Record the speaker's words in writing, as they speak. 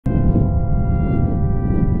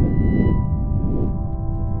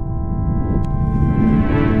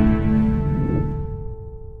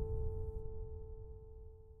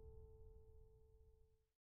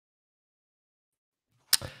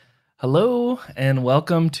Hello and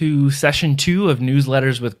welcome to session 2 of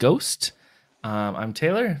Newsletters with Ghost. I'm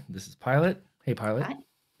Taylor. This is Pilot. Hey, Pilot. Hi.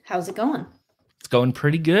 How's it going? It's going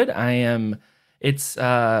pretty good. It's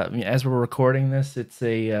as we're recording this, it's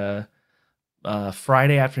a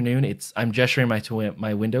Friday afternoon. I'm gesturing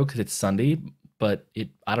my window because it's Sunday, but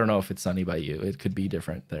I don't know if it's sunny by you. It could be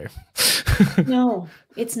different there. No,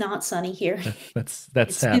 it's not sunny here. That's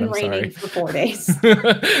It's sad. been I'm raining sorry. for 4 days.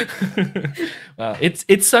 Well,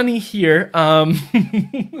 it's sunny here, and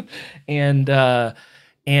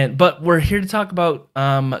but we're here to talk about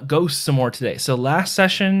ghosts some more today. So last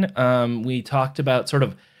session, we talked about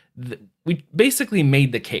we basically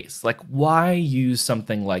made the case, like why use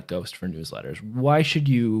something like Ghost for newsletters? Why should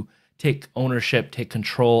you take ownership, take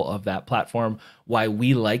control of that platform? Why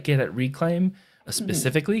we like it at Reclaim Mhm.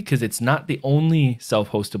 specifically, because it's not the only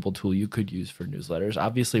self-hostable tool you could use for newsletters.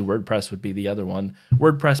 Obviously, WordPress would be the other one.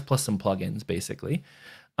 WordPress plus some plugins, basically.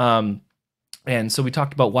 And so we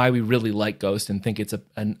talked about why we really like Ghost and think it's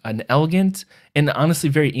an elegant and honestly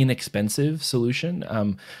very inexpensive solution.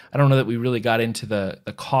 I don't know that we really got into the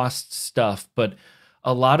cost stuff, but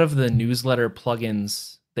a lot of the newsletter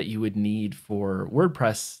plugins that you would need for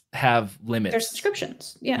WordPress have They're limits.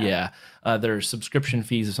 subscriptions. Yeah. Yeah, there are subscription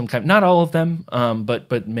fees of some kind. Not all of them,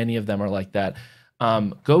 but many of them are like that.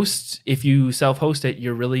 Ghost, if you self-host it,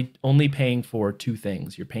 you're really only paying for two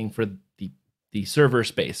things. You're paying for the server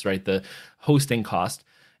space, right? The hosting cost,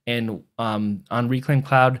 and on Reclaim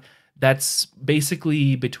Cloud, that's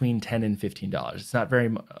basically between $10 and $15. It's not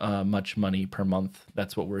very much money per month.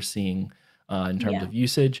 That's what we're seeing in terms Yeah. of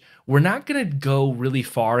usage. We're not going to go really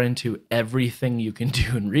far into everything you can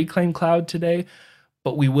do in Reclaim Cloud today,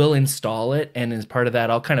 but we will install it. And as part of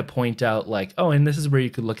that, I'll kind of point out like, oh, and this is where you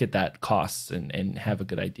could look at that costs and have a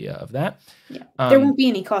good idea of that. Yeah. There Um, won't be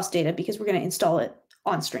any cost data because we're going to install it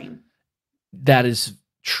on stream that is on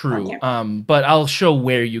true. camera. But I'll show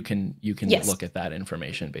where you can Yes. look at that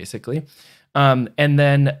information basically. And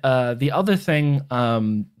then the other thing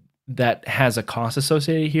that has a cost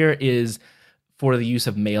associated here is for the use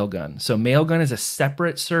of Mailgun. So Mailgun is a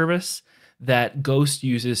separate service that Ghost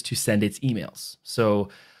uses to send its emails. So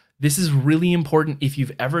this is really important if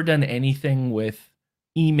you've ever done anything with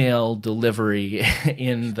email delivery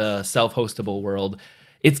in the self-hostable world.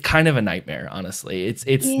 It's kind of a nightmare, honestly. It's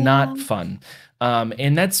Yeah. not fun.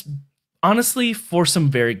 And that's honestly for some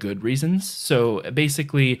very good reasons. So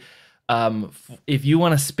basically, if you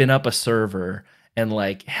want to spin up a server and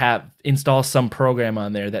like have install some program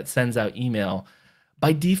on there that sends out email,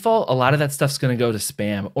 by default, a lot of that stuff's going to go to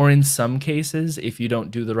spam, or in some cases, if you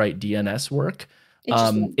don't do the right DNS work, It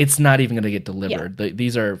just won't. it's not even going to get Yeah. delivered.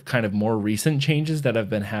 These are kind of more recent changes that have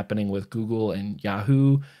been happening with Google and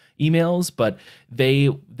Yahoo emails, but they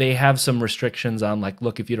have some restrictions on like,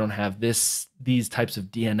 look, if you don't have these types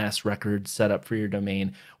of DNS records set up for your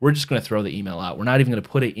domain, we're just going to throw the email out. We're not even going to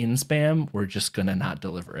put it in spam. We're just going to not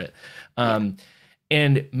deliver it. Yeah.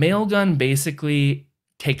 And Mailgun basically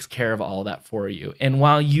takes care of all that for you. And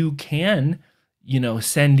while you can,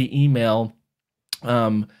 send email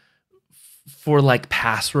for like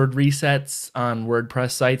password resets on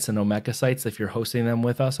WordPress sites and Omeka sites, if you're hosting them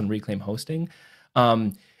with us on Reclaim Hosting,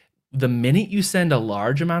 the minute you send a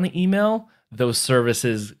large amount of email, those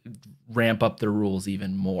services ramp up their rules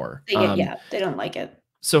even more. They don't like it.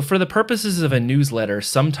 So for the purposes of a newsletter,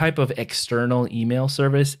 some type of external email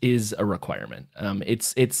service is a requirement.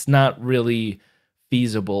 It's not really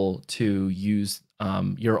feasible to use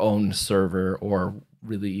your own server or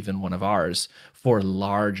really even one of ours for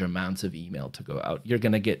large amounts of email to go out. You're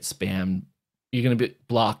going to get spam. You're going to be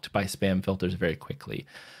blocked by spam filters very quickly.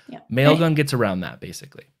 Yeah. Mailgun gets around that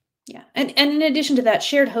basically. Yeah. And in addition to that,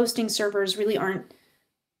 shared hosting servers really aren't,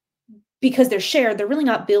 because they're shared, they're really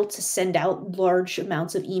not built to send out large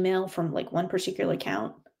amounts of email from like one particular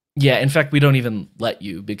account. Yeah, in fact, we don't even let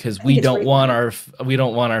you because I think it's rate limit. we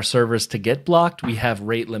don't want our servers to get blocked. We have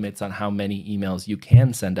rate limits on how many emails you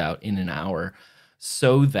can send out in an hour,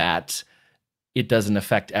 so that it doesn't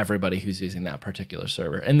affect everybody who's using that particular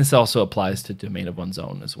server. And this also applies to domain of one's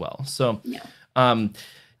own as well. So, Yeah.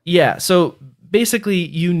 yeah. So basically,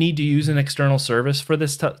 you need to use an external service for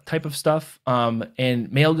this type of stuff. And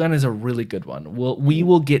Mailgun is a really good one. We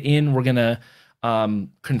will get in. We're gonna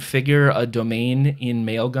configure a domain in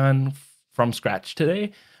Mailgun from scratch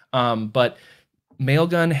today. But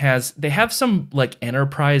Mailgun they have some like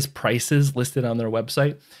enterprise prices listed on their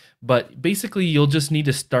website, but basically you'll just need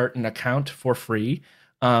to start an account for free.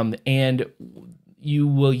 And you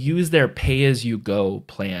will use their pay-as-you-go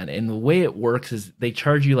plan. And the way it works is they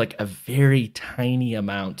charge you like a very tiny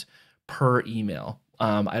amount per email.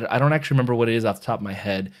 I don't actually remember what it is off the top of my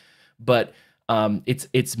head, but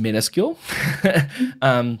It's minuscule.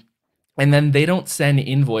 um, and then they don't send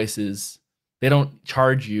invoices. They don't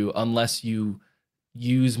charge you unless you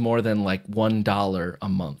use more than like $1 a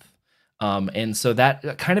month. And so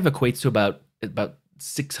that kind of equates to about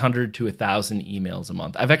 600 to 1,000 emails a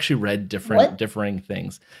month. I've actually read What? differing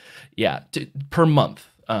things. Yeah, per month.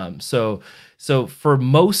 So for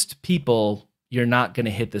most people, you're not going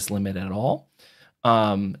to hit this limit at all.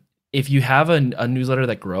 If you have a newsletter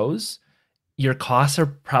that grows, your costs are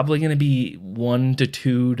probably going to be $1 to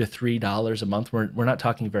 $2 to $3 a month. We're not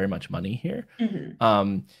talking very much money here. Mhm.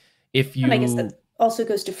 Um, if And I guess that you also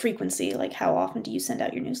goes to frequency, like how often do you send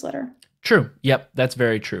out your newsletter? True. Yep, that's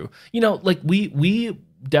very true. Like we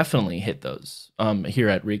definitely hit those here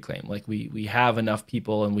at Reclaim. Like we have enough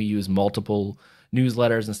people and we use multiple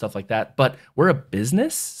newsletters and stuff like that. But we're a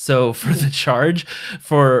business, so for the charge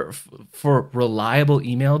for reliable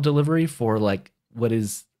email delivery for like what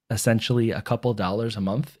is essentially a couple dollars a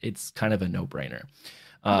month, it's kind of a no-brainer.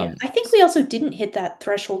 Yeah, Um, I think we also didn't hit that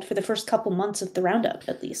threshold for the first couple months of the roundup,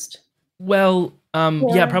 at least. well,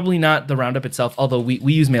 yeah, Or probably not the roundup itself, although we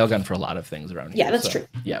use Mailgun for a lot of things around yeah, here. that's So true.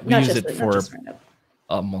 yeah, we Not use just it not for just roundup.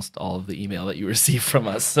 almost all of the email that you receive from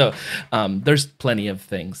us. So there's plenty of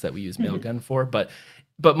things that we use Mhm. Mailgun for. But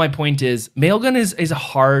my point is, Mailgun is a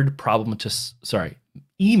hard problem to sorry,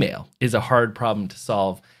 email is a hard problem to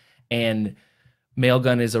solve, and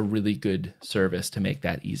Mailgun is a really good service to make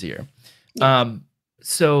that easier. Yeah.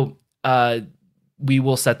 So we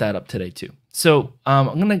will set that up today too. So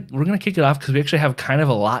we're gonna kick it off because we actually have kind of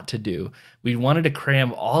a lot to do. We wanted to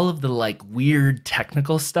cram all of the like weird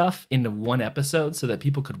technical stuff into one episode so that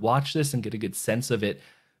people could watch this and get a good sense of it,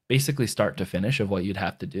 basically start to finish of what you'd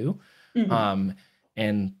have to do. Mhm.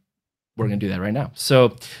 And we're gonna do that right now.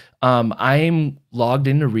 So I'm logged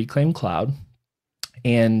into Reclaim Cloud.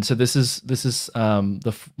 And so this is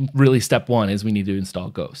really step one is we need to install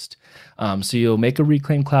Ghost. So you'll make a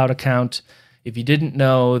Reclaim Cloud account. If you didn't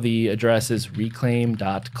know, the address is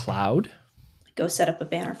reclaim.cloud. Go set up a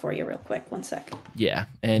banner for you real quick. One sec. Yeah,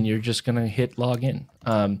 and you're just gonna hit login.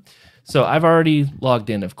 So I've already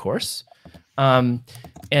logged in, of course.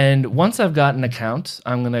 And once I've got an account,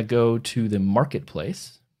 I'm gonna go to the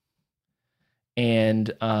marketplace,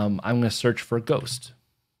 and I'm gonna search for Ghost,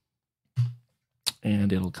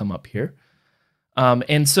 and it'll come up here.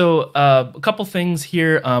 And so a couple things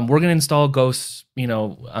here. We're going to install Ghost,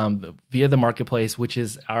 via the marketplace, which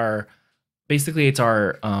is basically it's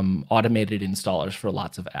our automated installers for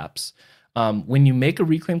lots of apps. When you make a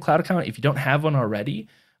Reclaim Cloud account, if you don't have one already,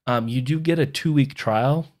 you do get a 2-week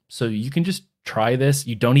trial. So you can just try this.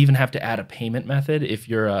 You don't even have to add a payment method if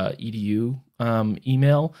you're a EDU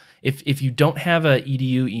email. If you don't have a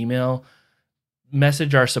EDU email,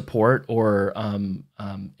 message our support or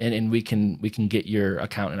and we can get your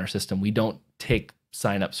account in our system. We don't take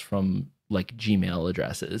signups from like Gmail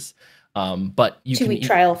addresses, but you 2-week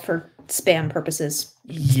trial for spam purposes.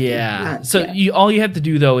 Yeah. So all you have to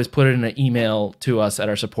do though is put it in an email to us at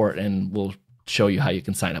our support, and we'll show you how you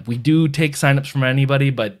can sign up. We do take signups from anybody,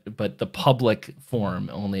 but the public form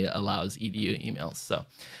only allows EDU emails. So,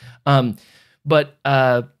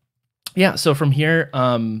 yeah. So from here,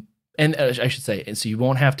 and I should say, and so you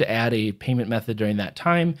won't have to add a payment method during that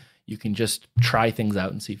time. You can just try things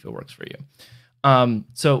out and see if it works for you.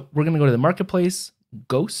 So we're going to go to the marketplace,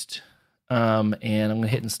 Ghost, and I'm going to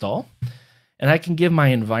hit install. And I can give my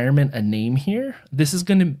environment a name here. This is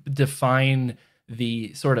going to define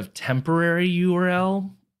the sort of temporary URL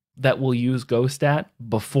that we'll use Ghost at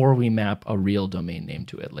before we map a real domain name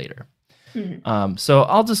to it later. Mhm. So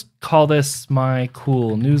I'll just call this my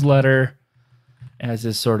cool newsletter, as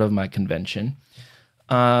is sort of my convention.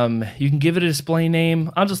 You can give it a display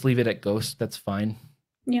name. I'll just leave it at Ghost. That's fine.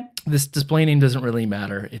 Yeah. This display name doesn't really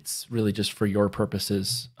matter. It's really just for your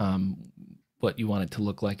purposes, what you want it to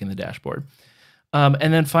look like in the dashboard.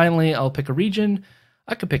 And then finally, I'll pick a region.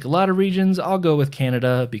 I could pick a lot of regions. I'll go with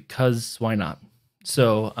Canada because why not?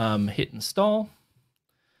 So hit install.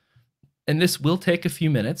 And this will take a few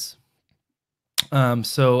minutes.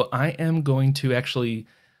 So I am going to actually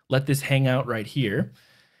let this hang out right here.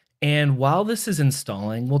 And while this is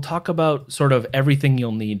installing, we'll talk about sort of everything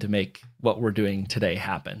you'll need to make what we're doing today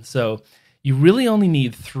happen. So you really only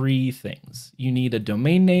need 3 things. You need a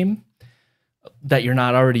domain name that you're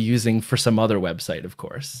not already using for some other website, of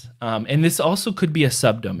course. And this also could be a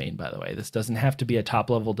subdomain, by the way. This doesn't have to be a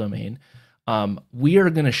top-level domain. We are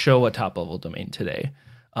going to show a top-level domain today,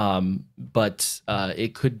 but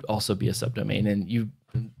it could also be a subdomain. And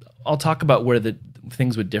I'll talk about where the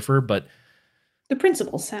things would differ, but The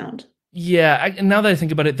principles sound. Yeah, and now that I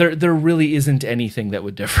think about it, there really isn't anything that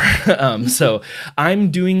would differ. So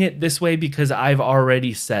I'm doing it this way because I've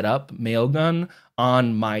already set up Mailgun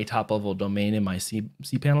on my top level domain in my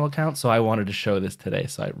cPanel account. So I wanted to show this today,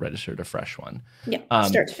 so I registered a fresh one. Yeah, Um,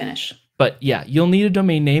 start to finish. but yeah, you'll need a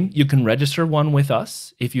domain name. You can register one with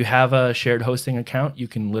us. If you have a shared hosting account, you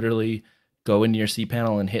can literally go into your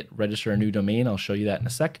cPanel and hit register a new domain. I'll show you that in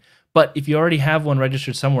a sec. But if you already have one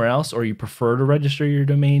registered somewhere else, or you prefer to register your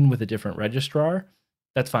domain with a different registrar,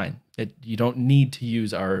 that's fine. You don't need to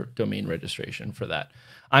use our domain registration for that.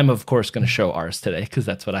 I'm, of course, going to show ours today because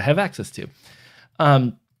that's what I have access to.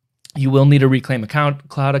 You will need a Reclaim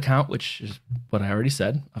Cloud account, which is what I already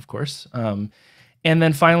said, of course. And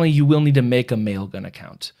then finally, you will need to make a Mailgun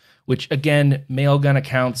account, which, again, Mailgun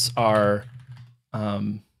accounts are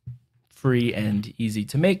free and easy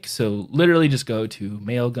to make. So literally just go to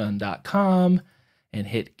mailgun.com and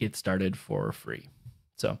hit get started for free.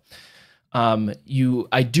 So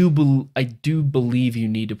I do believe you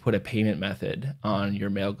need to put a payment method on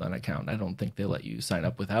your Mailgun account. I don't think they let you sign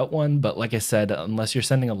up without one, but like I said, unless you're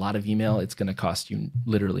sending a lot of email, it's going to cost you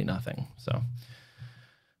literally nothing. So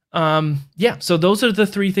yeah, so those are the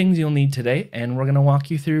 3 things you'll need today, and we're going to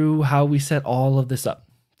walk you through how we set all of this up.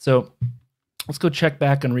 So let's go check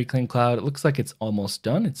back on Reclaim Cloud. It looks like it's almost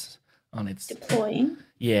done. It's on its deploying.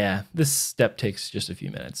 Yeah, this step takes just a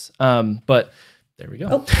few minutes. But there we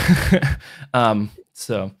go. Oh.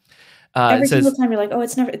 So every single time you're like, oh,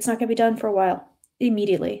 it's not going to be done for a while.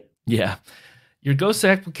 Immediately. Yeah. Your Ghost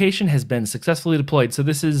application has been successfully deployed. So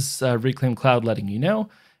this is Reclaim Cloud letting you know.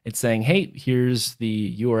 It's saying, hey, here's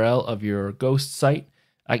the URL of your Ghost site.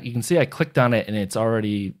 You can see I clicked on it and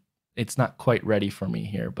it's not quite ready for me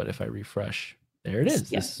here, but if I refresh, there it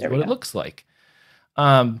is. Yes, this is what it looks like.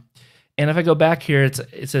 And if I go back here,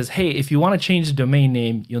 it says, hey, if you want to change the domain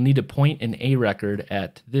name, you'll need to point an A record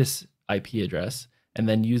at this IP address and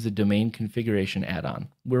then use the domain configuration add-on.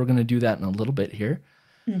 We're going to do that in a little bit here.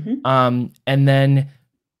 And then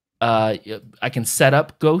I can set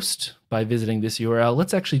up Ghost by visiting this URL.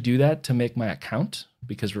 Let's actually do that to make my account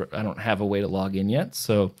because I don't have a way to log in yet.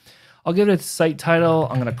 So I'll give it a site title.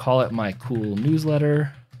 I'm going to call it my cool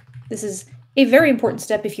newsletter. This is a very important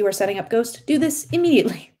step if you are setting up Ghost. Do this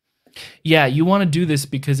immediately. Yeah, you want to do this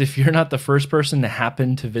because if you're not the first person to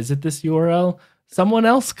happen to visit this URL, someone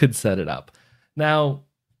else could set it up. Now,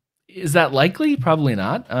 is that likely? Probably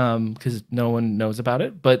not, because no one knows about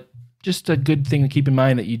it. But just a good thing to keep in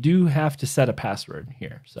mind that you do have to set a password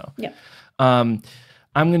here. So yeah. I'm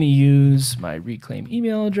going to use my Reclaim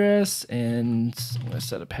email address, and I'm going to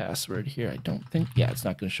set a password here. I don't think, yeah, it's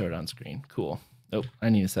not going to show it on screen. Cool. Oh, I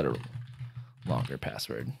need to set a longer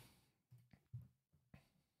password.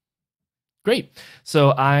 Great. So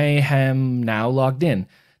I am now logged in.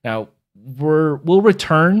 Now, we'll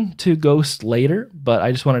return to Ghost later, but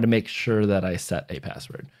I just wanted to make sure that I set a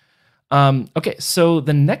password. Okay, so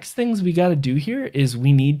the next things we got to do here is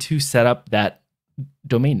we need to set up that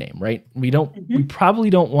domain name, right? We probably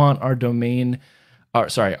don't want our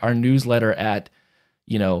our newsletter at,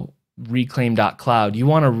 reclaim.cloud. You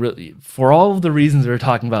want to really, for all of the reasons we were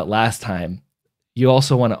talking about last time, you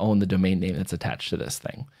also want to own the domain name that's attached to this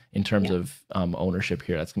thing in terms of ownership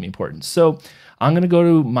here. That's going to be important. So I'm going to go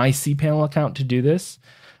to my cPanel account to do this.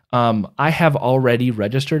 I have already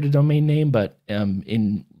registered a domain name, but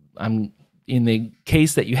in the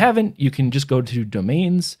case that you haven't, you can just go to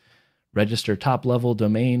domains, register top level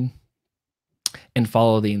domain, and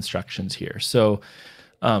follow the instructions here. So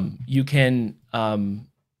you can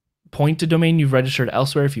point to domain you've registered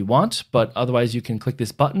elsewhere if you want, but otherwise you can click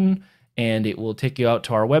this button and it will take you out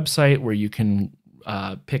to our website where you can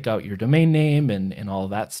pick out your domain name and all of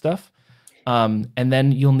that stuff. And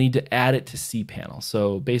then you'll need to add it to cPanel.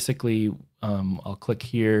 So basically, I'll click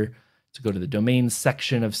here to go to the domains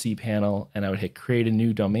section of cPanel, and I would hit create a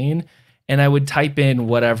new domain, and I would type in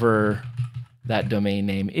whatever that domain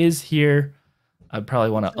name is here. I'd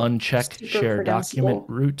probably want to uncheck share document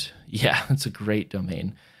root. Yeah, that's a great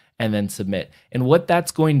domain. And then submit. And what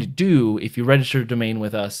that's going to do, if you register a domain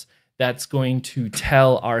with us, that's going to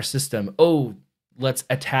tell our system, oh, let's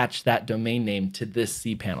attach that domain name to this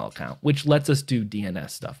cPanel account, which lets us do DNS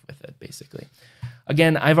stuff with it, basically.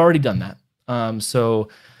 Again, I've already done that.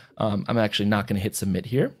 I'm actually not going to hit submit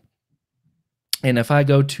here. And if I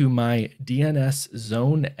go to my DNS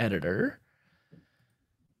zone editor,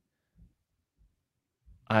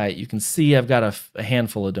 you can see I've got a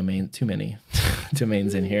handful of domains, too many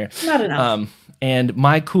domains in here. Not enough. And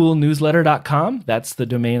mycoolnewsletter.com, that's the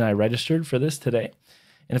domain I registered for this today.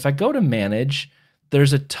 And if I go to manage,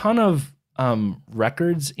 there's a ton of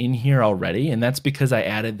records in here already, and that's because I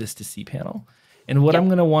added this to cPanel. And what I'm Yep.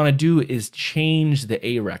 going to want to do is change the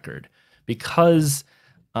A record because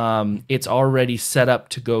it's already set up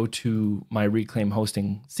to go to my Reclaim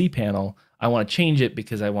Hosting cPanel. I want to change it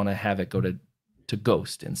because I want to have it go to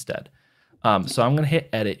Ghost instead. So I'm going to hit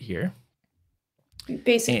edit here.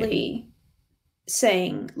 Basically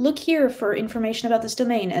saying, look here for information about this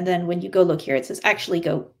domain. And then when you go look here, it says actually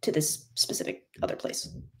go to this specific other place.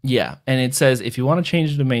 Yeah. And it says, if you want to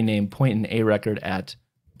change the domain name, point an A record at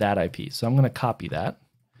that IP. So I'm going to copy that.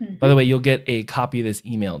 Mm-hmm. By the way, you'll get a copy of this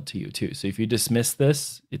emailed to you too. So if you dismiss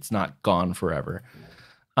this, it's not gone forever.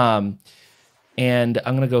 And I'm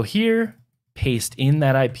going to go here, paste in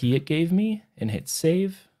that IP it gave me, and hit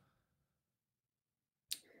save.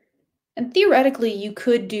 And theoretically, you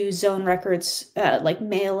could do zone records like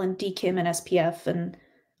mail and DKIM and SPF and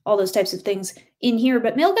all those types of things in here,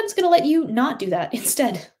 but Mailgun's going to let you not do that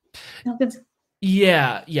instead.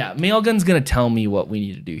 Yeah. Mailgun's going to tell me what we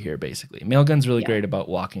need to do here, basically. Mailgun's really great about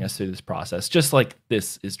walking us through this process, just like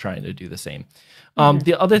this is trying to do the same.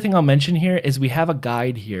 The other thing I'll mention here is we have a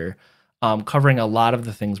guide here covering a lot of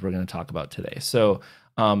the things we're going to talk about today. So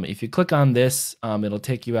if you click on this, it'll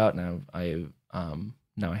take you out. Now I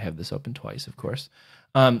have this open twice, of course.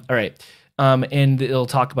 All right. And it'll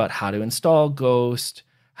talk about how to install Ghost,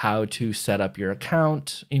 how to set up your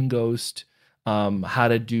account in Ghost, how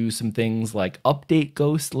to do some things like update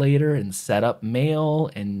Ghost later and set up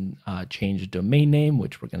mail and change a domain name,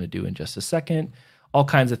 which we're going to do in just a second. All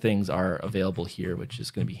kinds of things are available here, which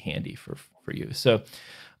is going to be handy for you. So,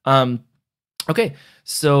 okay,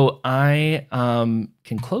 so I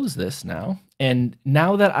can close this now. And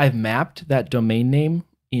now that I've mapped that domain name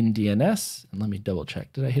in DNS, and let me double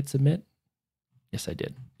check. Did I hit submit? Yes, I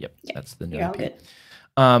did. Yep, that's the new IP. Good.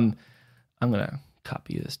 I'm going to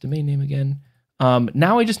copy this domain name again.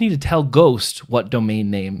 Now I just need to tell Ghost what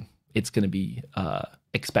domain name it's going to be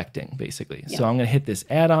expecting, basically. So I'm going to hit this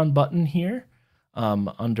add-on button here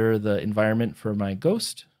under the environment for my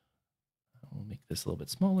Ghost. I'll make this a little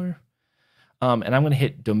bit smaller. And I'm going to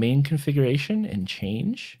hit domain configuration and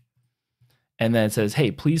change. And then it says,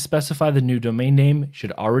 hey, please specify the new domain name.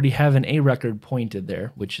 Should already have an A record pointed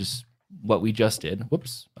there, which is what we just did.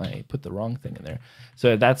 Whoops, I put the wrong thing in there.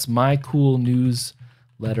 So that's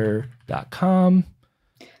mycoolnewsletter.com.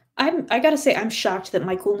 I gotta say, I'm shocked that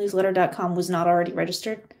mycoolnewsletter.com was not already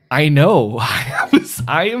registered. I know.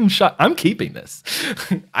 I am shocked. I'm keeping this.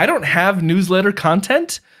 I don't have newsletter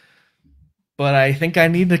content, but I think I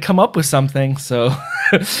need to come up with something. So,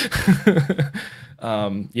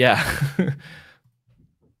 yeah.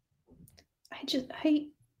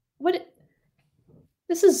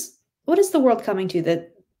 What is the world coming to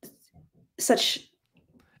that such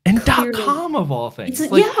and .com of all things?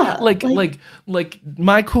 Like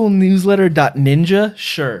mycoolnewsletter.ninja,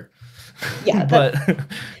 sure. Yeah, but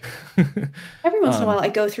every once in a while I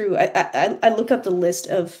go through, I look up the list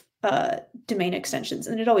of domain extensions,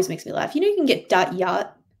 and it always makes me laugh. You know, you can get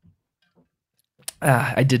 .yacht.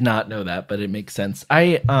 I did not know that, but it makes sense.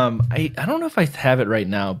 I don't know if I have it right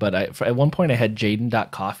now, but at one point I had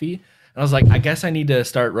Jaden.coffee. And I was like, I guess I need to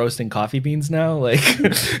start roasting coffee beans now. Like,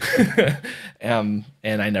 and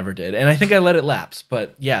I never did. And I think I let it lapse.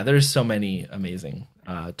 But yeah, there's so many amazing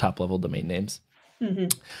top level domain names.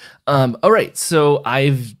 All right. So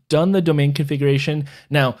I've done the domain configuration.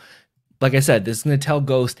 Now, like I said, this is going to tell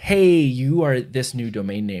Ghost, hey, you are this new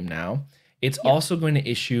domain name now. It's also going to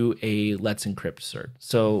issue a Let's Encrypt cert.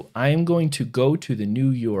 So I am going to go to the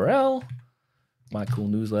new URL,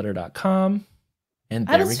 mycoolnewsletter.com. And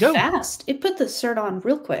there we go. Fast. It put the cert on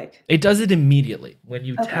real quick. It does it immediately. When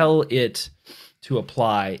you tell it to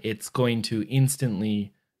apply, it's going to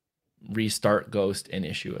instantly restart Ghost and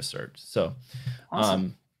issue a cert. So,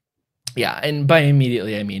 awesome. Yeah. And by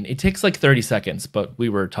immediately, I mean, it takes like 30 seconds, but we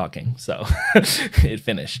were talking, so it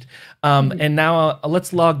finished. And now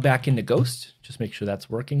let's log back into Ghost. Just make sure that's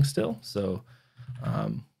working still. So,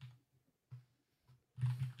 and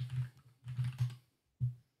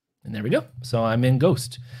there we go. So I'm in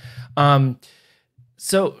Ghost.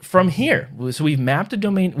 So from here, so we've mapped a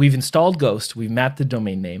domain, we've installed Ghost, we've mapped the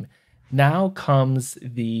domain name. Now comes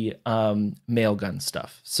the Mailgun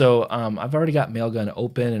stuff. So I've already got Mailgun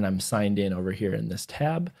open and I'm signed in over here in this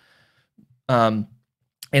tab. And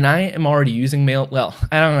I am already using well,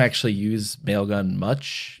 I don't actually use Mailgun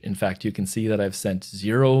much. In fact, you can see that I've sent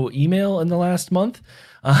 0 email in the last month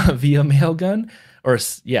via Mailgun, or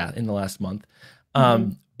in the last month.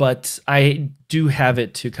 But I do have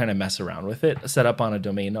it to kind of mess around with it, set up on a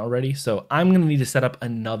domain already. So I'm going to need to set up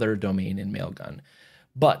another domain in Mailgun.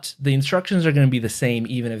 But the instructions are going to be the same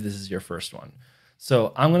even if this is your first one.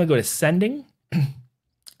 So I'm going to go to sending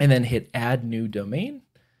and then hit add new domain.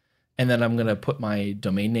 And then I'm going to put my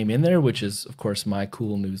domain name in there, which is, of course,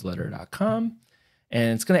 mycoolnewsletter.com.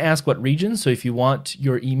 And it's going to ask what region. So if you want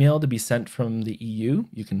your email to be sent from the EU,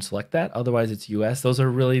 you can select that. Otherwise, it's US. Those are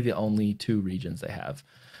really the only 2 regions they have.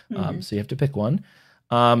 So you have to pick one.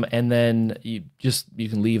 And then you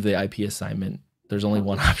can leave the IP assignment. There's only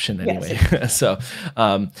one option anyway. Yes. So,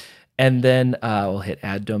 and then we'll hit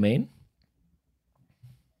add domain.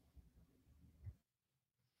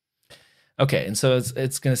 Okay, and so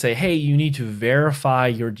it's going to say, hey, you need to verify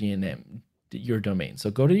your domain. So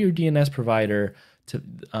go to your DNS provider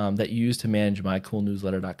that you use to manage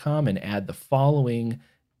mycoolnewsletter.com and add the following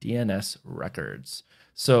DNS records.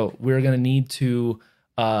 So we're going to need to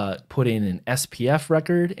put in an SPF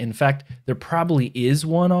record. In fact, there probably is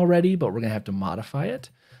one already, but we're going to have to modify it.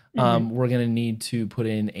 We're going to need to put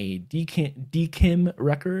in a DKIM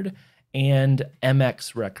record and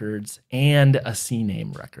MX records and a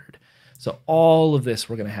CNAME record. So all of this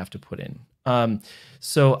we're going to have to put in.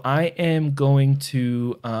 So I am going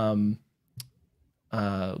to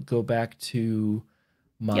go back to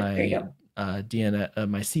my DNS,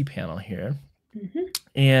 my cPanel here.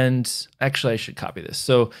 And actually, I should copy this.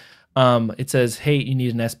 So it says, hey, you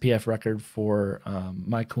need an SPF record for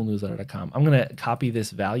mycoolnewsletter.com. I'm going to copy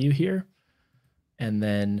this value here. And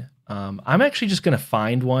then I'm actually just going to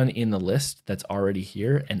find one in the list that's already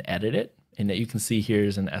here and edit it. And that you can see here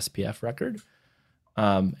is an SPF record.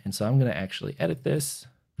 And so I'm going to actually edit this,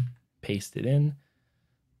 paste it in.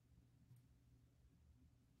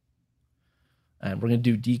 And we're going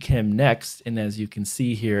to do DKIM next. And as you can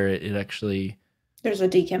see here, it actually... There's a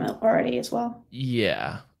DKIM already as well.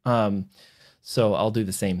 Yeah. So I'll do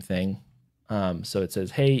the same thing. So it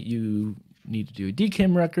says, hey, you need to do a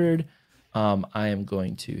DKIM record. I am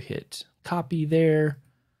going to hit copy there.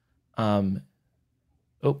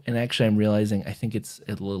 Oh, and actually I'm realizing I think it's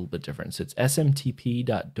a little bit different. So it's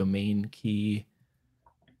smtp.domainkey.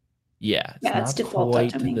 Yeah, it's not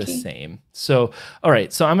quite the same. So, all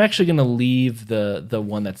right. So I'm actually going to leave the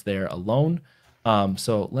one that's there alone.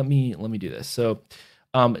 So let me do this. So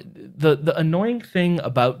the annoying thing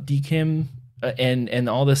about DKIM and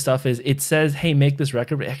all this stuff is it says, hey, make this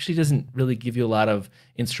record, but it actually doesn't really give you a lot of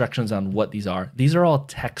instructions on what these are. These are all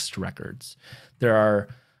text records. There are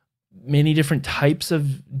many different types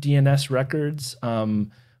of DNS records.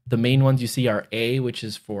 The main ones you see are A, which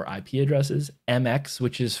is for IP addresses, MX,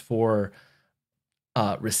 which is for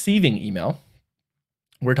receiving email.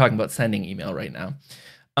 We're talking about sending email right now.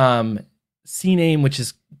 CNAME, which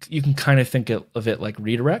is, you can kind of think of it like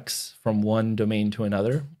redirects from one domain to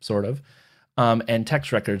another, sort of. And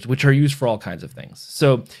text records, which are used for all kinds of things.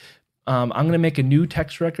 So I'm going to make a new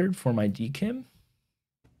text record for my DKIM.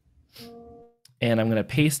 And I'm going to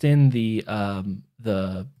paste in the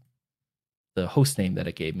host name that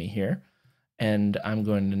it gave me here. And I'm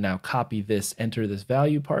going to now copy this, enter this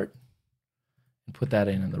value part, and put that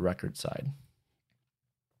in the record side.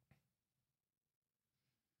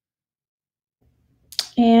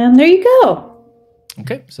 And there you go.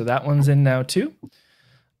 Okay, so that one's in now too.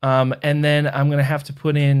 And then I'm going to have to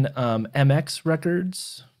put in MX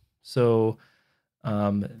records. So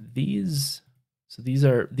these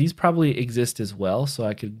probably exist as well. So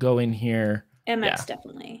I could go in here. MX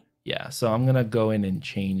definitely. Yeah, so I'm going to go in and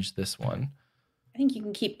change this one. I think you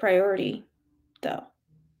can keep priority though.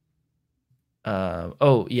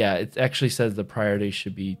 Oh yeah, it actually says the priority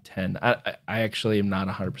should be 10. I actually am not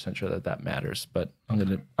 100% sure that matters, but I'm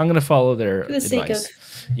gonna follow their for the advice. Sake of,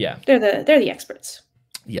 yeah, they're the experts.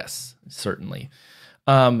 Yes, certainly.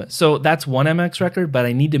 So that's one MX record, but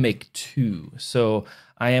I need to make 2. So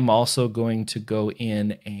I am also going to go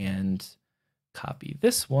in and copy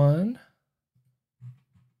this one.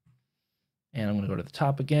 And I'm going to go to the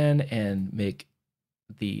top again and make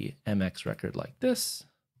the MX record like this.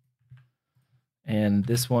 And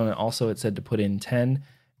this one also, it said to put in 10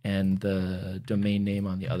 and the domain name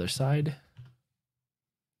on the other side.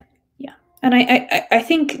 Yeah. And I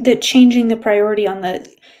think that changing the priority on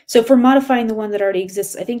so for modifying the one that already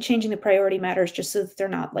exists, I think changing the priority matters just so that they're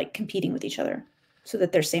not like competing with each other, so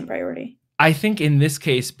that they're same priority. I think in this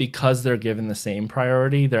case, because they're given the same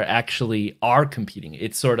priority, they actually are competing.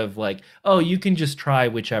 It's sort of like, oh, you can just try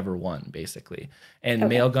whichever one, basically. And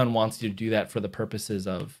Mailgun wants you to do that for the purposes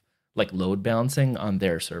of like load balancing on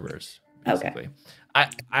their servers, basically.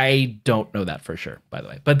 I don't know that for sure, by the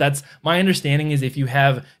way. But that's my understanding is if you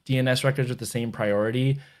have DNS records with the same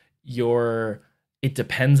priority, it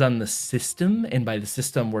depends on the system. And by the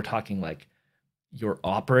system, we're talking like your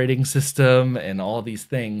operating system and all these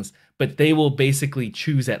things, but they will basically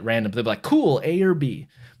choose at random. They'll be like, cool, A or B.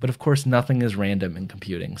 But of course, nothing is random in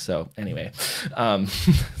computing. So anyway,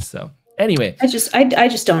 Anyway, I just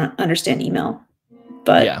don't understand email.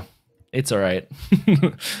 But yeah, it's all right.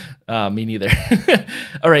 Me neither.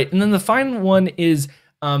 All right, and then the final one is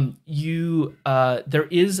there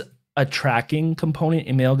is a tracking component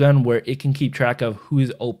in Mailgun where it can keep track of who's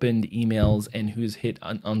opened emails and who's hit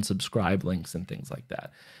unsubscribe links and things like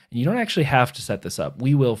that. And you don't actually have to set this up.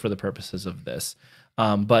 We will for the purposes of this.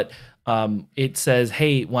 But it says,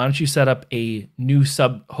 hey, why don't you set up a new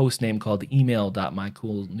sub host name called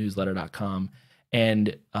email.mycoolnewsletter.com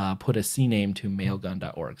and put a CNAME to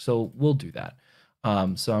mailgun.org. So we'll do that.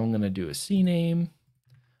 So I'm going to do a CNAME.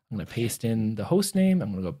 I'm going to paste in the host name.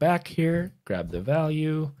 I'm going to go back here, grab the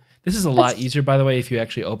value. This is a lot easier, by the way, if you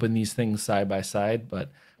actually open these things side by side.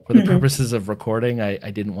 But for the purposes of recording,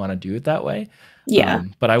 I didn't want to do it that way. Yeah.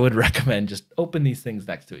 But I would recommend just open these things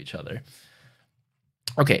next to each other.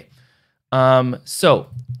 Okay. So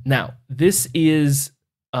now this is,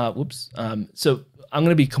 so I'm going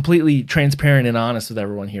to be completely transparent and honest with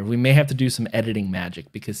everyone here. We may have to do some editing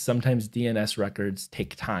magic because sometimes DNS records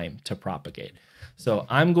take time to propagate. So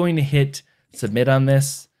I'm going to hit submit on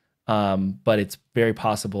this, but it's very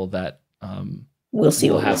possible that we'll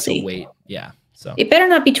see. We'll have to wait. Yeah. So it better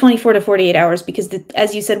not be 24 to 48 hours because,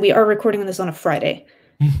 as you said, we are recording this on a Friday.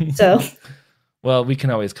 So, well, we can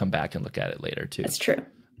always come back and look at it later too. That's true.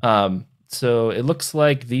 So it looks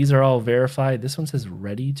like these are all verified. This one says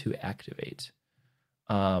ready to activate.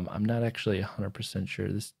 I'm not actually 100% sure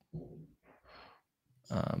this.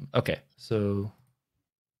 Okay. So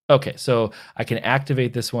I can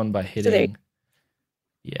activate this one by hitting.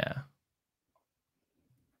 Yeah.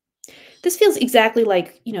 This feels exactly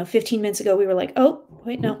like, 15 minutes ago we were like, oh,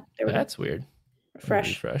 wait, no. That's weird.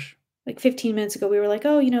 Refresh. Like 15 minutes ago we were like,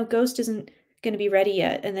 oh, Ghost isn't going to be ready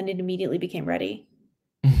yet. And then it immediately became ready.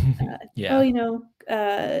 Yeah. Oh,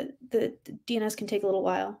 the DNS can take a little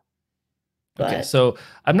while. But... Okay, so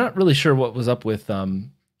I'm not really sure what was up with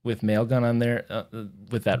Mailgun on there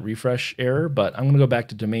with that refresh error, but I'm going to go back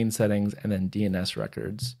to domain settings and then DNS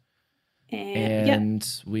records. And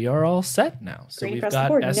we are all set now. So we've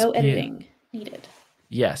got no editing needed.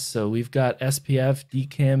 Yes, so we've got SPF,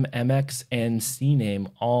 DKIM, MX, and CNAME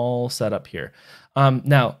all set up here.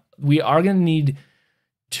 Now, we are going to need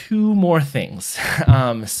two more things.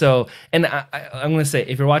 I'm going to say,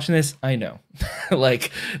 if you're watching this, I know,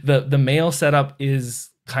 like the mail setup is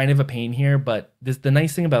kind of a pain here, but the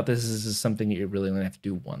nice thing about this is something that you really only have to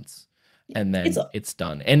do once, and then it's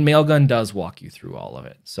done. And Mailgun does walk you through all of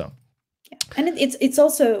it. So, yeah. And it's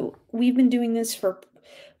also, we've been doing this for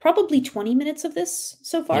probably 20 minutes of this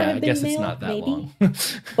so far. Yeah, I guess it's not that long,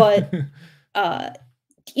 but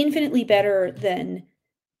infinitely better than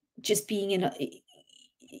just being in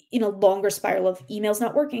a longer spiral of emails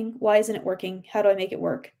not working. Why isn't it working? How do I make it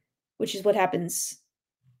work? Which is what happens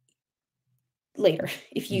later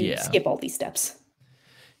if you skip all these steps.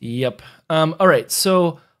 Yep. All right.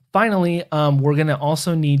 So finally, we're going to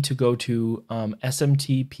also need to go to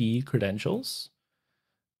SMTP credentials.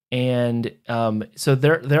 And so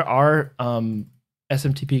there are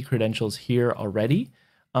SMTP credentials here already.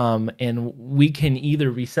 And we can either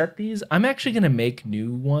reset these. I'm actually going to make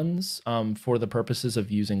new ones for the purposes of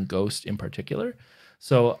using Ghost in particular.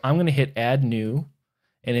 So I'm going to hit add new,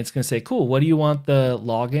 and it's going to say, cool, what do you want the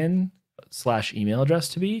login/email address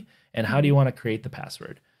to be? And how do you want to create the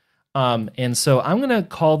password? And so I'm going to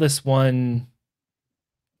call this one,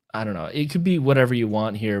 I don't know, it could be whatever you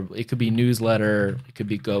want here. It could be newsletter, it could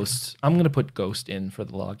be Ghost. I'm going to put Ghost in for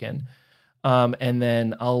the login. And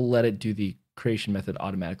then I'll let it do the creation method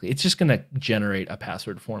automatically. It's just going to generate a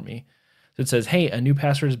password for me. So it says, hey, a new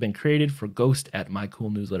password has been created for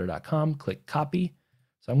ghost@mycoolnewsletter.com. Click copy.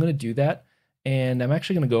 So I'm going to do that. And I'm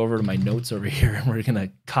actually going to go over to my notes over here, and we're going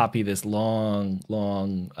to copy this long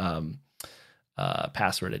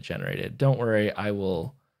password it generated. Don't worry, I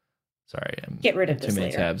will. Sorry, I'm get rid of too many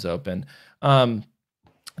later. tabs open. Don't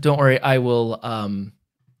worry, I will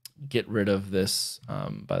get rid of this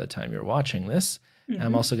by the time you're watching this. Mm-hmm.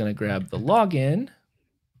 I'm also going to grab the login.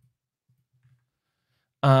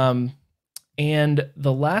 And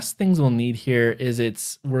the last things we'll need here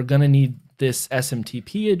is we're going to need this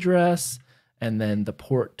SMTP address and then the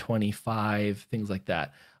port 25, things like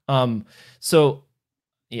that. So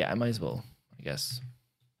yeah, I might as well, I guess.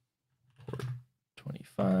 Port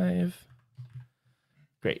 25.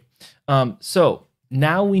 Great. So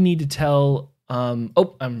now we need to tell,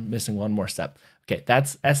 I'm missing one more step. Okay,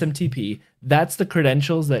 that's SMTP. That's the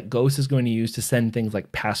credentials that Ghost is going to use to send things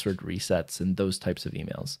like password resets and those types of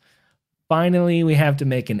emails. Finally, we have to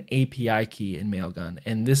make an API key in Mailgun,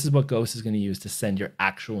 and this is what Ghost is going to use to send your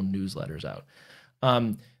actual newsletters out.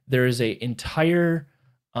 There is an entire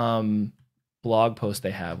blog post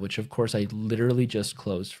they have, which of course I literally just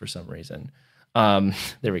closed for some reason.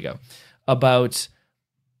 There we go. About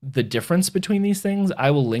the difference between these things. I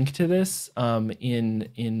will link to this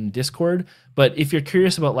in Discord. But if you're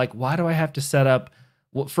curious about like, why do I have to set up,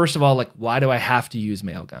 well, first of all, like, why do I have to use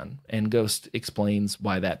Mailgun? And Ghost explains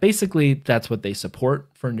why that. Basically, that's what they support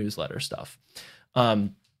for newsletter stuff.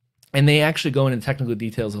 And they actually go into technical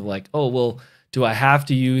details of like, oh, well, do I have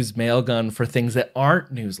to use Mailgun for things that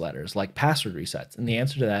aren't newsletters, like password resets? And the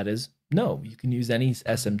answer to that is no. You can use any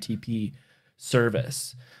SMTP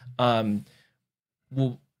service.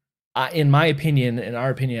 Well, in my opinion, in our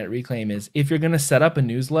opinion at Reclaim, is if you're going to set up a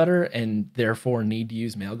newsletter and therefore need to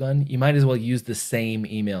use Mailgun, you might as well use the same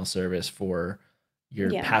email service for your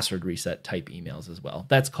password reset type emails as well.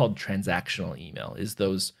 That's called transactional email, is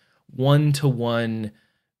those one-to-one,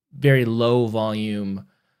 very low volume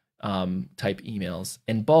type emails.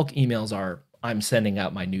 And bulk emails are, I'm sending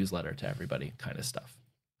out my newsletter to everybody kind of stuff.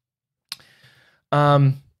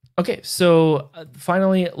 Okay, so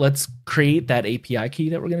finally, let's create that API key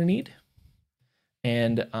that we're going to need.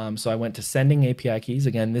 And so I went to sending API keys.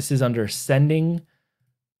 Again, this is under sending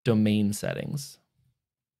domain settings.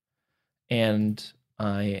 And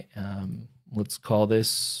I, let's call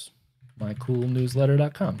this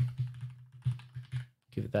mycoolnewsletter.com.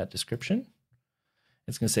 Give it that description.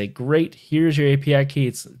 It's going to say, great, here's your API key.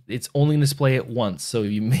 It's only going to display it once, so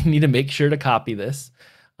you may need to make sure to copy this.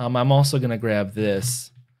 I'm also going to grab this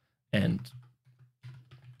and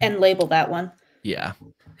label that one. Yeah.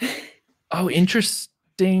 Oh,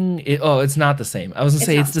 interesting. It's not the same. I was gonna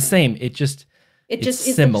say it's the same. It's just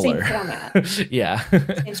similar. The same format. Yeah.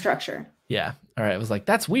 Same structure. Yeah. All right. I was like,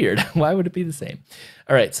 that's weird. Why would it be the same?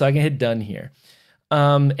 All right. So I can hit done here.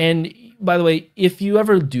 And by the way, if you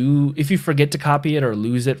forget to copy it or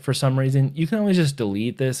lose it for some reason, you can always just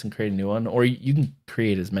delete this and create a new one, or you can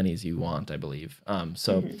create as many as you want, I believe.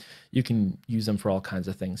 So you can use them for all kinds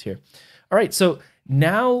of things here. All right. So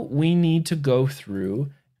now we need to go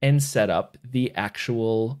through and set up the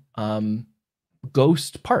actual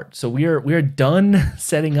Ghost part. So we are done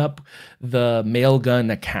setting up the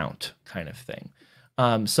Mailgun account kind of thing.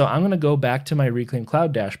 So I'm going to go back to my Reclaim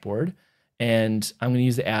Cloud dashboard, and I'm going to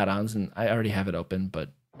use the add-ons, and I already have it open, but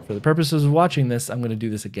for the purposes of watching this, I'm going to do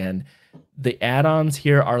this again. The add-ons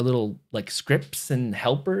here are little like scripts and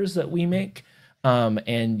helpers that we make,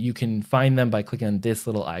 and you can find them by clicking on this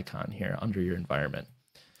little icon here under your environment.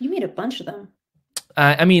 You made a bunch of them.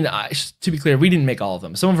 I mean, to be clear, we didn't make all of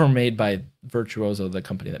them. Some of them are made by Virtuoso, the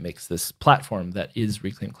company that makes this platform that is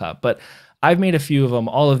Reclaim Cloud. But I've made a few of them.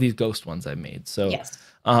 All of these Ghost ones I've made. So yes,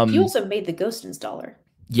 you also made the Ghost installer.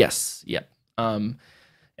 Yes, yep. And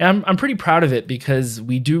I'm pretty proud of it because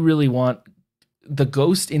we do really want the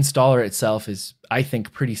Ghost installer itself is, I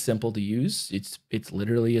think, pretty simple to use. It's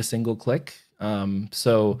literally a single click. And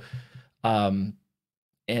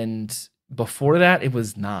before that, it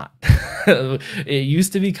was not. It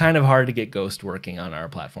used to be kind of hard to get Ghost working on our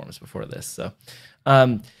platforms before this. So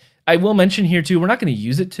I will mention here too, we're not going to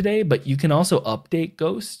use it today, but you can also update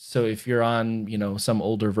Ghost. So if you're on, some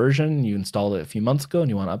older version, you installed it a few months ago and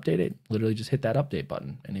you want to update it, literally just hit that update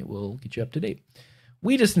button and it will get you up to date.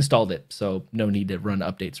 We just installed it, so no need to run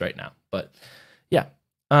updates right now. But yeah.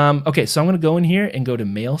 Okay, so I'm going to go in here and go to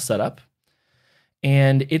Mail Setup.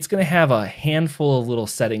 And it's going to have a handful of little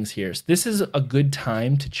settings here. So this is a good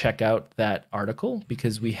time to check out that article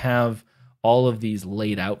because we have all of these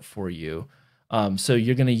laid out for you. So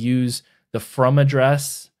you're going to use the from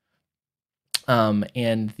address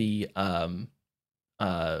and the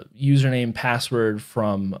username, password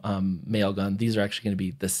from Mailgun. These are actually going to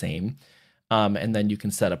be the same. And then you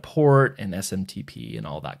can set a port and SMTP and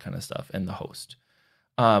all that kind of stuff and the host.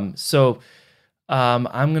 I'm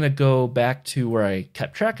going to go back to where I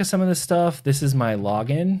kept track of some of this stuff. This is my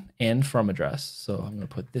login and from address. So I'm going to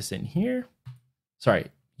put this in here. Sorry,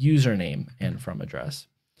 username and from address.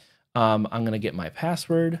 I'm going to get my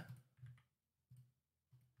password.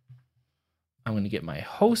 I'm going to get my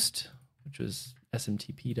host, which was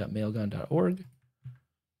smtp.mailgun.org.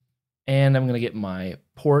 And I'm going to get my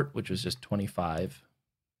port, which was just 25.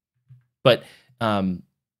 But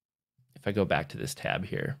if I go back to this tab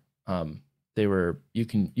here, you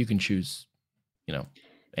can choose, any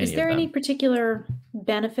Is there any particular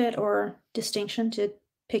benefit or distinction to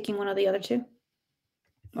picking one of the other two?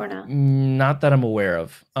 Or not? Not that I'm aware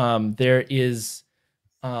of. There is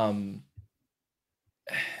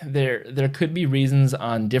there could be reasons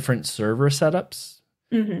on different server setups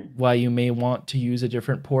why you may want to use a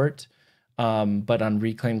different port. But on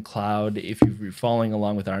Reclaim Cloud, if you're following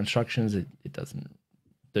along with our instructions, it doesn't.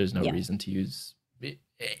 There's no reason to use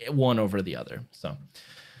one over the other. So,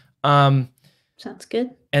 Sounds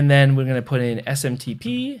good. And then we're going to put in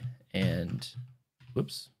SMTP and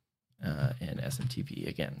and SMTP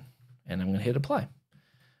again. And I'm going to hit apply.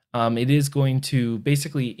 It is going to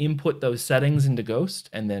basically input those settings into Ghost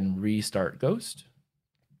and then restart Ghost.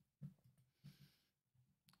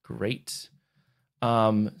 Great.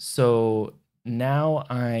 So now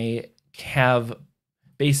I have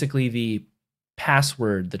basically the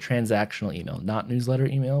password, the transactional email, not newsletter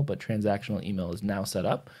email, but transactional email is now set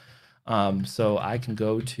up. So I can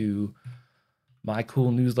go to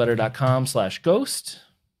mycoolnewsletter.com/ghost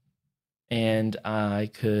and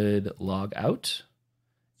I could log out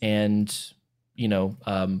and,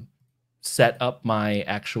 set up my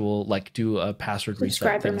actual, like, do a password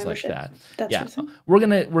reset, things like that. Yeah, we're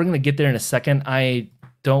gonna get there in a second. I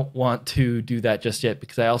don't want to do that just yet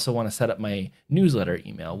because I also want to set up my newsletter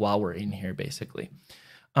email while we're in here, basically.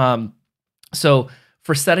 So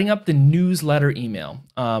for setting up the newsletter email,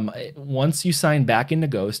 once you sign back into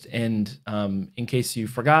Ghost, and in case you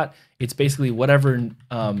forgot, it's basically whatever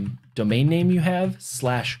domain name you have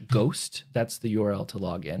 /ghost. That's the URL to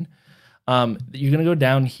log in. You're going to go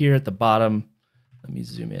down here at the bottom. Let me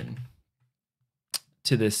zoom in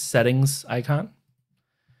to this settings icon.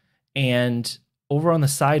 And over on the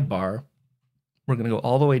sidebar, we're going to go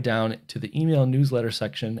all the way down to the email newsletter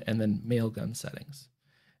section and then Mailgun settings.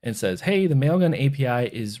 And it says, hey, the Mailgun API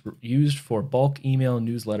is used for bulk email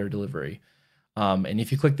newsletter delivery. And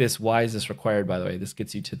if you click this, why is this required, by the way? This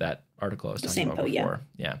gets you to that article I was talking about before.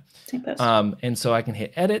 Yeah. Same post. And so I can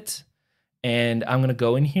hit edit. And I'm going to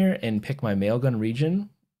go in here and pick my Mailgun region,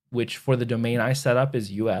 which for the domain I set up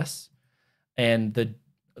is US. And the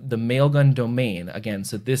Mailgun domain, again,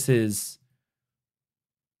 so this is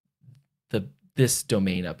this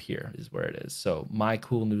domain up here is where it is. So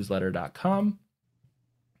mycoolnewsletter.com.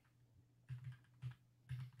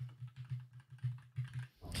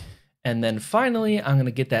 And then finally, I'm going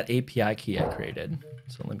to get that API key I created.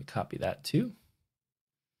 So let me copy that too.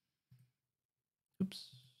 Oops.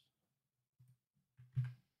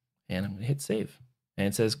 And I'm going to hit save. And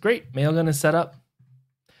it says, great, Mailgun is set up.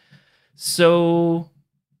 So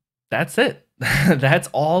that's it. That's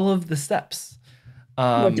all of the steps.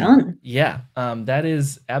 We're done. Yeah, that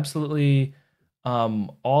is absolutely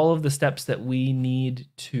all of the steps that we need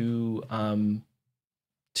to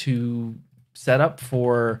set up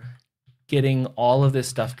for getting all of this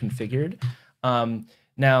stuff configured.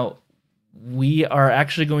 Now, we are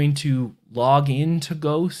actually going to log into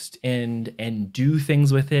Ghost and do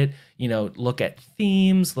things with it. Look at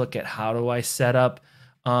themes, look at how do I set up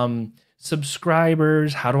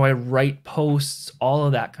subscribers, how do I write posts, all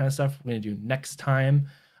of that kind of stuff we're going to do next time.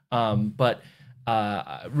 But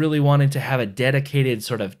I really wanted to have a dedicated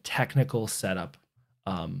sort of technical setup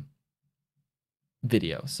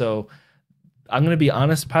video. So I'm going to be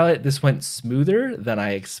honest, Pilot, this went smoother than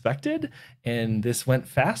I expected, and this went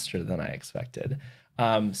faster than I expected.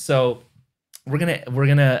 So we're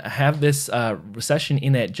gonna have this session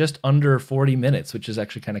in at just under 40 minutes, which is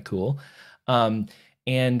actually kind of cool.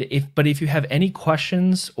 And if you have any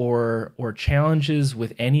questions or challenges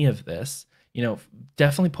with any of this,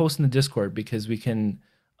 definitely post in the Discord, because we can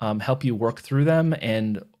help you work through them,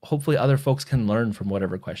 and hopefully other folks can learn from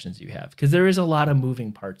whatever questions you have, because there is a lot of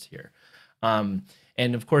moving parts here.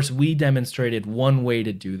 And of course, we demonstrated one way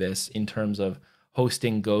to do this in terms of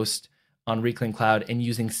hosting Ghost on Reclaim Cloud and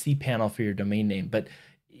using cPanel for your domain name. But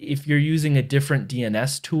if you're using a different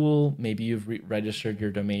DNS tool, maybe you've registered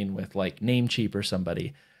your domain with like Namecheap or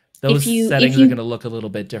somebody, those settings are going to look a little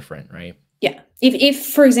bit different, right? Yeah. If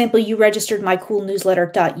for example, you registered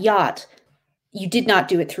mycoolnewsletter.yacht, you did not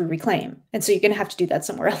do it through Reclaim. And so you're going to have to do that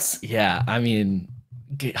somewhere else. Yeah. I mean,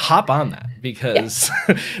 hop on that, because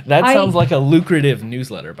that sounds like a lucrative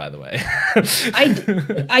newsletter, by the way.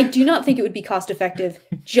 I do not think it would be cost effective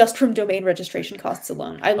just from domain registration costs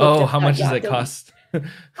alone. How much does it cost?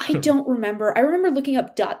 I don't remember. I remember looking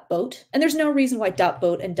up .boat, and there's no reason why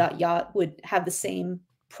 .boat and .yacht would have the same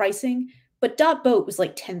pricing, but .boat was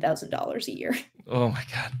like $10,000 a year. Oh my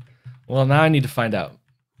God. Well, now I need to find out.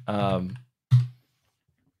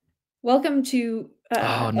 Welcome to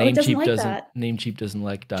Namecheap doesn't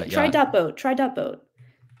like .yacht. Try .boat.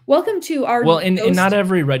 Welcome to our and not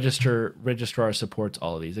every registrar supports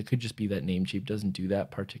all of these. It could just be that Namecheap doesn't do that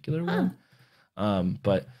particular one.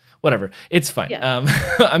 But whatever, it's fine. Yeah.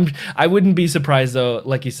 I wouldn't be surprised though.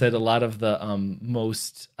 Like you said, a lot of the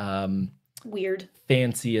most weird,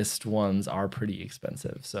 fanciest ones are pretty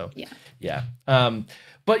expensive. So yeah.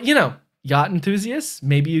 But yacht enthusiasts,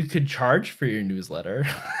 maybe you could charge for your newsletter.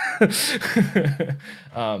 I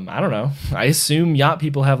don't know. I assume yacht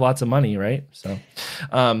people have lots of money, right? So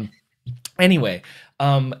anyway,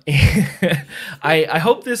 I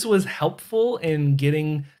hope this was helpful in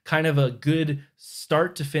getting kind of a good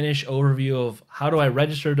start to finish overview of how do I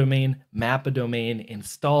register a domain, map a domain,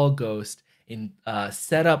 install Ghost,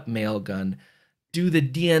 set up Mailgun, do the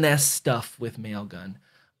DNS stuff with Mailgun.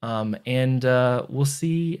 And we'll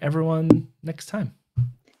see everyone next time.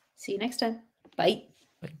 See you next time. Bye.